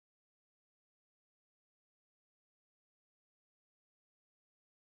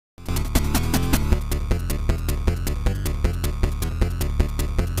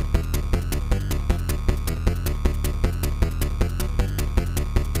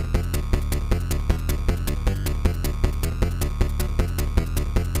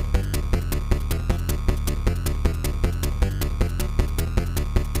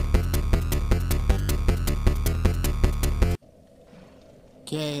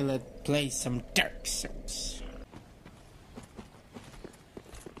Okay, let's play some Dark Souls.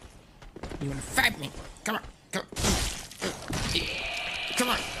 You wanna fight me? Come on, come on. Come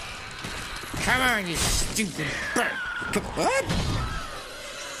on. Come on, you stupid bird. Come on. What?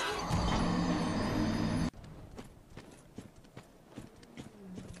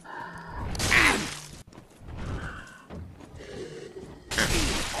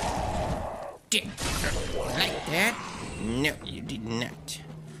 Like that? No, you did not.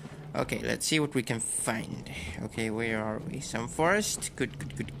 Okay, let's see what we can find. Okay, where are we? Some forest. Good.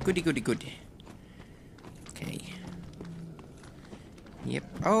 Goody. Okay. Yep.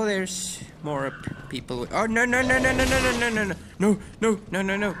 Oh, there's more people. Oh, no. No.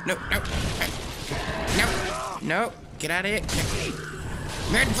 Get out of here.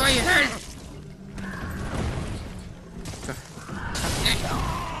 Run for your head.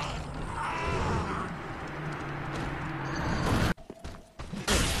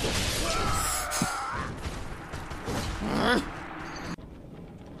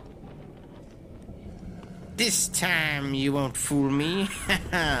 This time you won't fool me.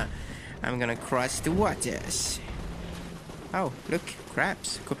 I'm gonna cross the waters. Oh, look,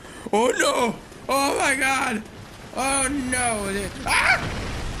 crabs. Oh no! Oh my god! Oh no! Ah!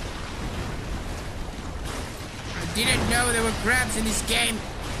 I didn't know there were crabs in this game.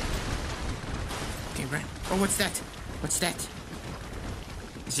 Okay, right. Oh, what's that? What's that?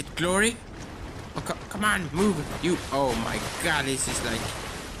 Is it glory? Oh, come on, move. You. Oh my god, this is like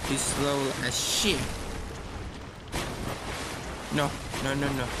too slow as shit. No. Come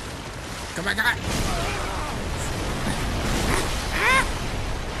on.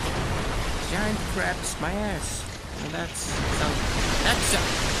 Giant crabs, my ass. Well, that's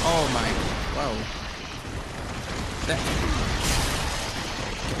oh my, whoa.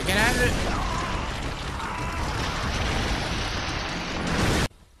 Can we get out of it?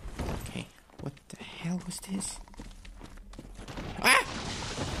 Okay, what the hell was this? Ah!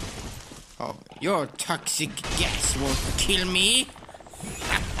 Oh, your toxic gas won't kill me.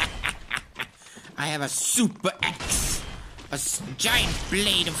 I have a super axe, a giant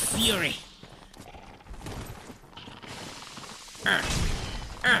blade of fury. No.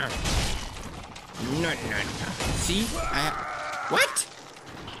 See, what?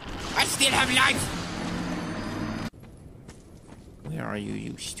 I still have life. Where are you,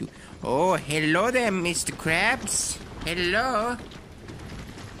 you stupid? Oh, hello there, Mr. Krabs. Hello.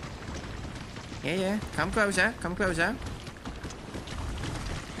 Yeah. Come closer.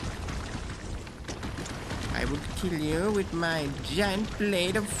 I will kill you with my giant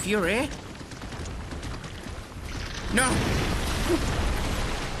blade of fury. No!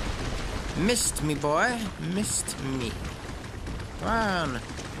 Missed me, boy. Missed me. Come on.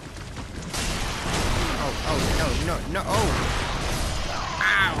 Oh, no. Oh.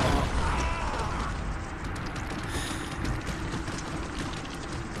 Ow!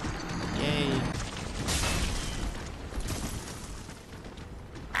 Yay.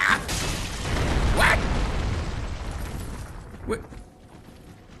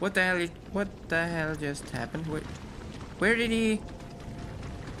 What the hell just happened? Where did he?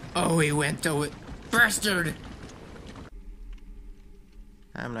 Oh, he went over. Bastard!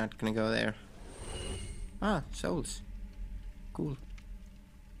 I'm not gonna go there. Ah, souls. Cool.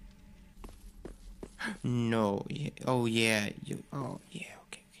 No. Yeah. Oh yeah. Oh yeah.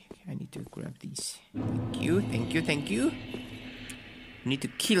 Okay. I need to grab these. Thank you. Need to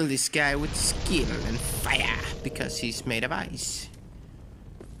kill this guy with skill and fire because he's made of ice.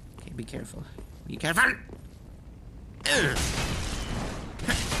 Okay, be careful. Yeah.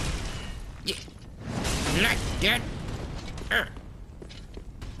 Like that.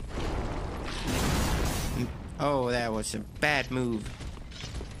 Oh, that was a bad move.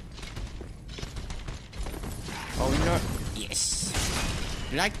 Oh no. Yes.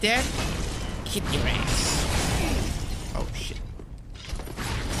 Like that. Hit your ass. Oh shit.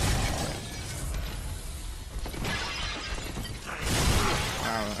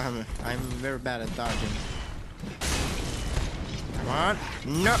 I'm very bad at dodging. Come on.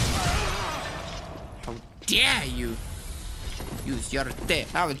 No. How dare you use your tail?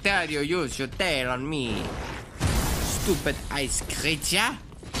 How dare you use your tail on me? Stupid ice creature.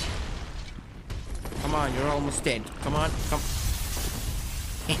 Come on, you're almost dead. Come on.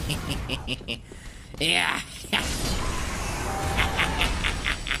 Yeah.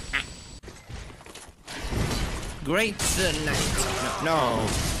 Great night. No.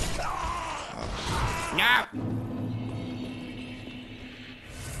 No.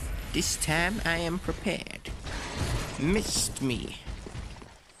 This time I am prepared. Missed me.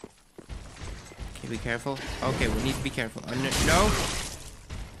 Okay, be careful. Okay, we need to be careful. No.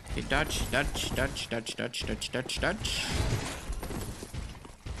 Okay, dodge.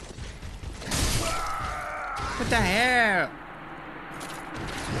 What the hell?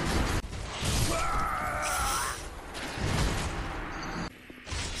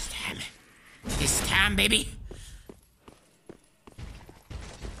 This time, baby.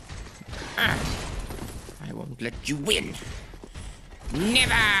 I won't let you win.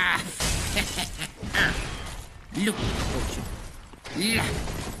 Never. Look. Oh, shit.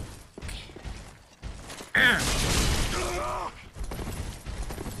 La.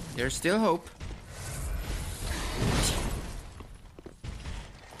 There's still hope.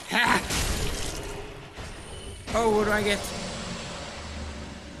 Oh, what do I get?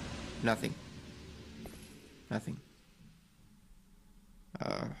 Nothing. Nothing.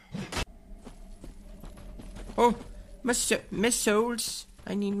 Oh, missiles.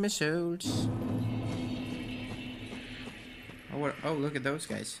 I need missiles. Oh, look at those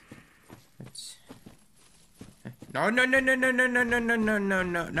guys. Let's... No.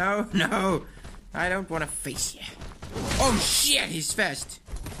 I don't want to face you. Oh shit, he's fast.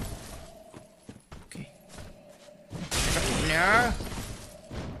 Okay. No.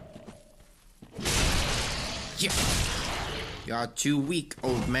 You're too weak,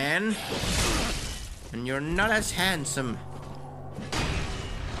 old man. And you're not as handsome.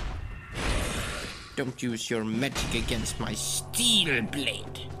 Don't use your magic against my steel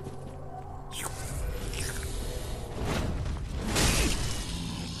blade.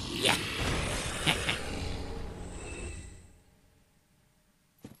 Yeah.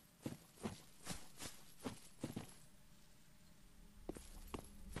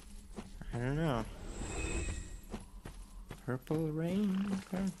 I don't know. Purple rain?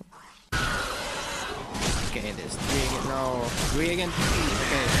 Purple. Okay, there's 3 again. No, 3 again.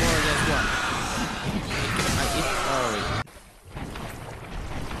 Okay, 4 against 1. Oh.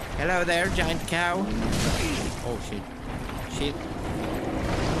 Hello there, giant cow. Oh shit. Shit.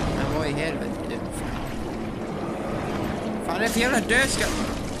 My boy helvete. Fan, jag fel död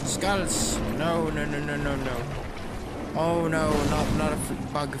skulls. No. Oh no, not a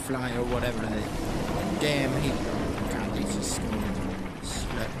bug fly or whatever that is. Damn, he can't reach his skull.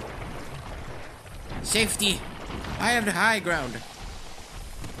 Safety! I have the high ground.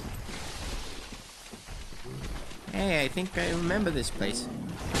 Hey, I think I remember this place.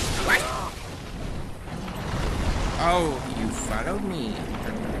 What? Oh, you followed me.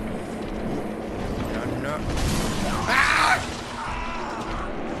 No. Ah!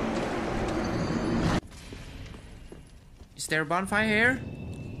 Is there a bonfire here?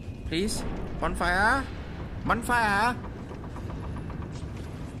 Please? Bonfire? Bonfire?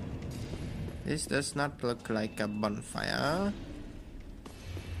 This does not look like a bonfire.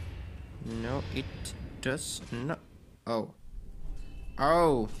 No, it does not. Oh.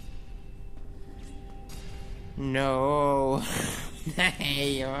 Oh. No.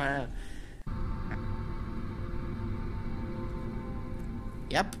 Hey.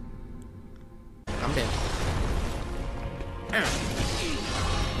 Yep. I'm dead.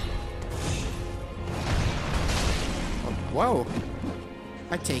 Oh, whoa.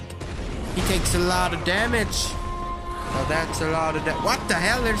 He takes a lot of damage. Oh, that's a lot of damage. What the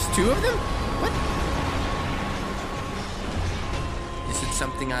hell? There's 2 of them? What? Is it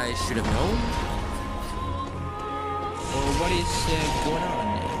something I should have known? Or what is going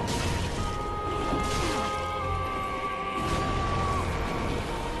on now?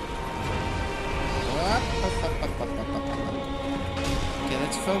 Okay,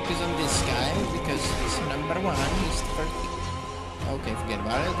 let's focus on this guy because he's number 1. He's the first. Okay, forget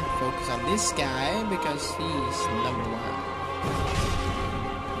about it. Focus on this guy because he's number 1.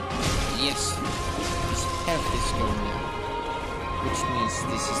 Yes. His health is going down. Which means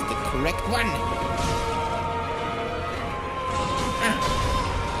this is the correct one.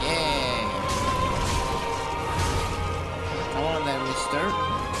 Yeah. Come on then, mister.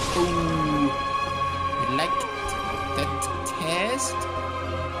 Ooh. You liked that test?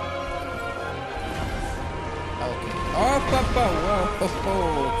 Okay. Oh, Papa!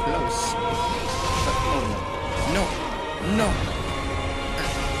 Whoa, close. Oh, no.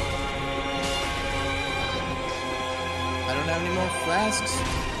 I don't have any more flasks.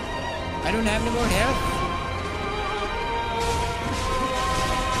 I don't have any more health.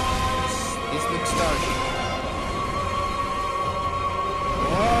 This looks dark.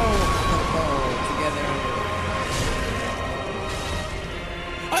 Whoa! Together.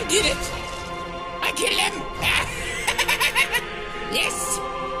 I did it! I killed him!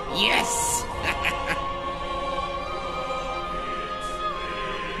 Yes!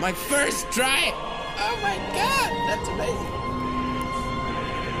 My first try! Oh my god, that's amazing!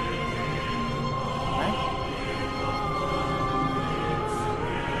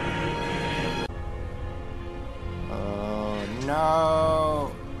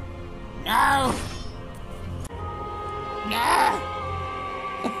 No! No! No!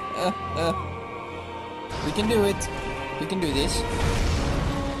 We can do it. We can do this.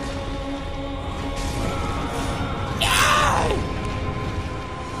 No!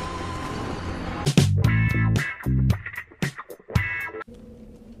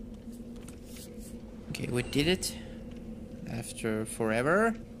 Okay, we did it. After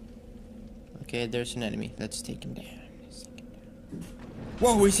forever. Okay, there's an enemy. Let's take him down.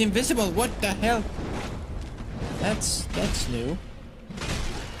 Whoa, he's invisible. What the hell? That's new.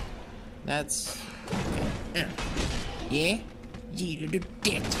 That's okay. Yeah? You do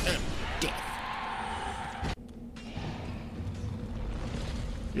death. Death.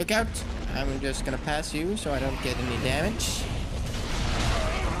 Look out. I'm just gonna pass you so I don't get any damage.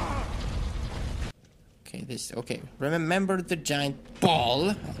 Okay, this okay. Remember the giant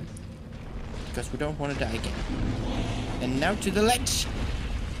ball. Because we don't want to die again. And now to the ledge.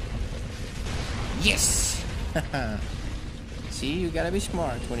 Yes! See, you gotta be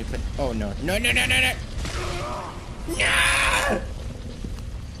smart when you play. Oh no. No, no, no, no, no! No!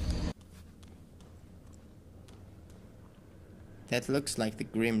 That looks like the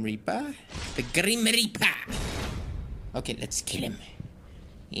Grim Reaper. The Grim Reaper! Okay, let's kill him.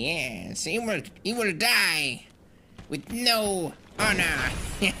 Yes, he will die with no honor.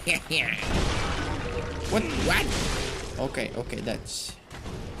 What? Okay, that's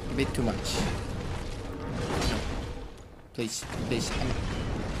a bit too much. No. Please.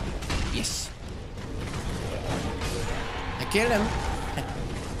 Yes. I killed him.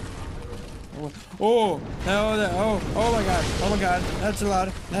 Oh my god. That's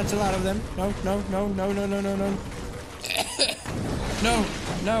a lot of them. No.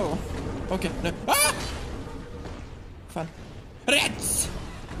 No. Okay, no. Ah! Fun. Rats!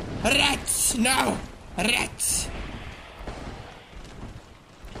 No! Rats!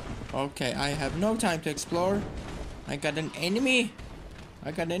 Okay, I have no time to explore. I got an enemy.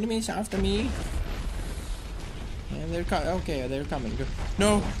 I got enemies after me. And they're they're coming.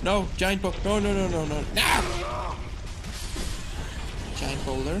 No, giant book. No. Giant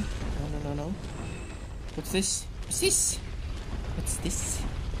boulder. No. What's this? Is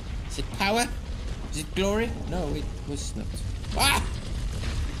it power? Is it glory? No, it was not. Ah!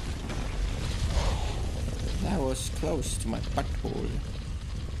 That was close to my butthole.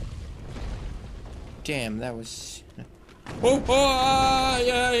 Damn, that was... Yeah.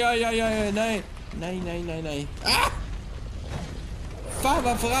 Nej. Ah! Fan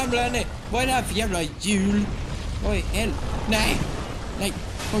vad ramlar ner. Vad är det här för jävla hjul? Oj, Nej.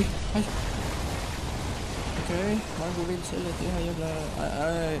 Oj. Okay, man går vilse lite i det här jävla...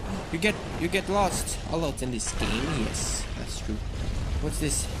 You get lost a lot in this game. Yes, that's true. What's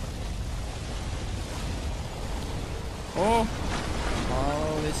this? Oh,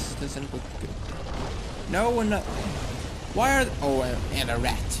 this doesn't look good. No, we're not. Why are... Oh, and a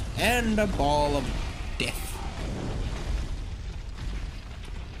rat. And a ball of death.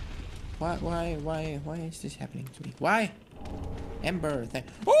 Why is this happening to me? Why? Ember thing.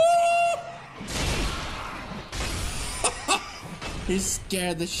 Oh! He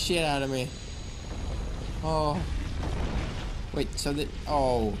scared the shit out of me. Oh. Wait, so the...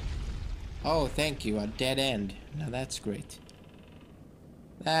 Oh, thank you. A dead end. Now that's great.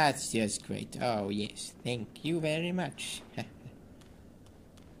 That's just great. Oh, yes. Thank you very much.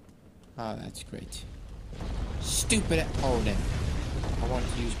 Oh, that's great. Stupid... Oh, damn. I want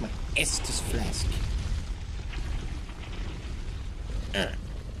to use my Estus flask.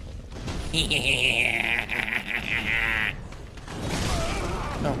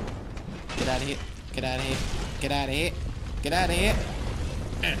 No. Get out of here.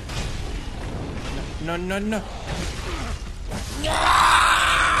 No.